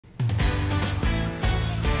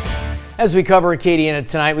As we cover Acadiana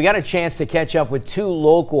tonight, we got a chance to catch up with two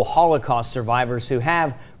local Holocaust survivors who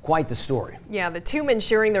have quite the story. Yeah, the two men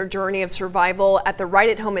sharing their journey of survival at the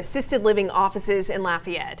Right at Home assisted living offices in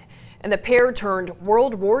Lafayette. And the pair turned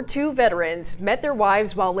World War II veterans met their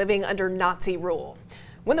wives while living under Nazi rule.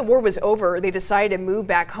 When the war was over, they decided to move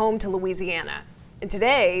back home to Louisiana. And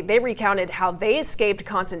today, they recounted how they escaped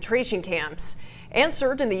concentration camps and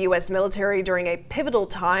served in the U.S. military during a pivotal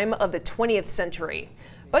time of the 20th century.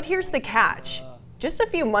 But here's the catch. Just a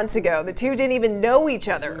few months ago, the two didn't even know each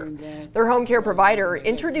other. Their home care provider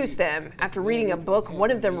introduced them after reading a book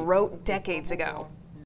one of them wrote decades ago.